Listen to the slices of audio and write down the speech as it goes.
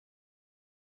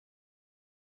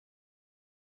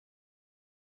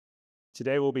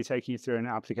Today, we'll be taking you through an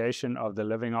application of the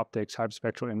Living Optics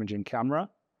hyperspectral imaging camera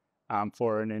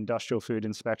for an industrial food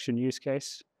inspection use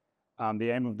case. The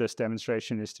aim of this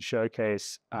demonstration is to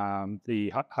showcase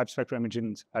the hyperspectral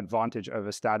imaging's advantage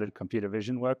over standard computer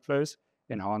vision workflows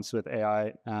enhanced with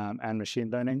AI and machine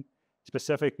learning,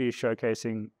 specifically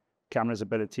showcasing camera's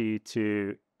ability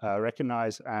to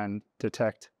recognize and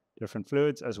detect different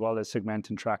fluids, as well as segment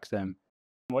and track them.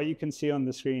 What you can see on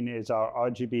the screen is our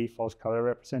RGB false color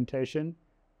representation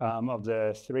of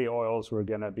the 3 oils we're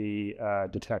going to be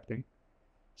detecting.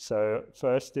 So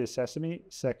first is sesame,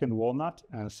 second walnut,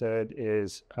 and third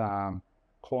is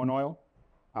corn oil.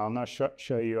 I'll now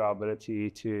show you our ability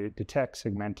to detect,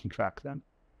 segment, and track them.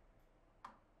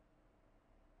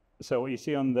 So what you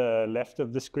see on the left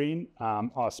of the screen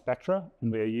are spectra,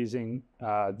 and we are using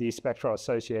these spectra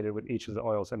associated with each of the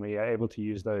oils, and we are able to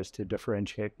use those to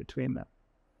differentiate between them.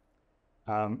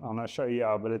 I'll now show you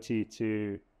our ability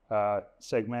to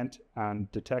segment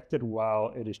and detect it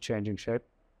while it is changing shape,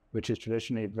 which is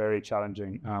traditionally very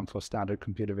challenging for standard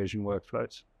computer vision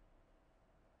workflows.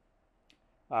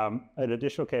 An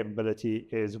additional capability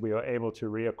is we are able to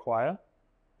reacquire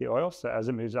the oil. So as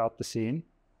it moves out the scene,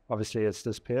 obviously it's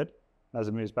disappeared. As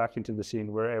it moves back into the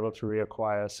scene, we're able to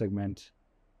reacquire, segment,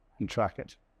 and track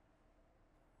it.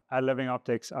 At Living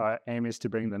Optics, our aim is to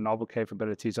bring the novel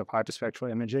capabilities of hyperspectral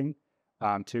imaging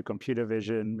to computer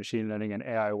vision, machine learning, and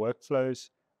AI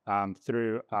workflows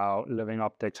through our Living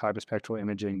Optics hyperspectral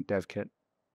imaging dev kit.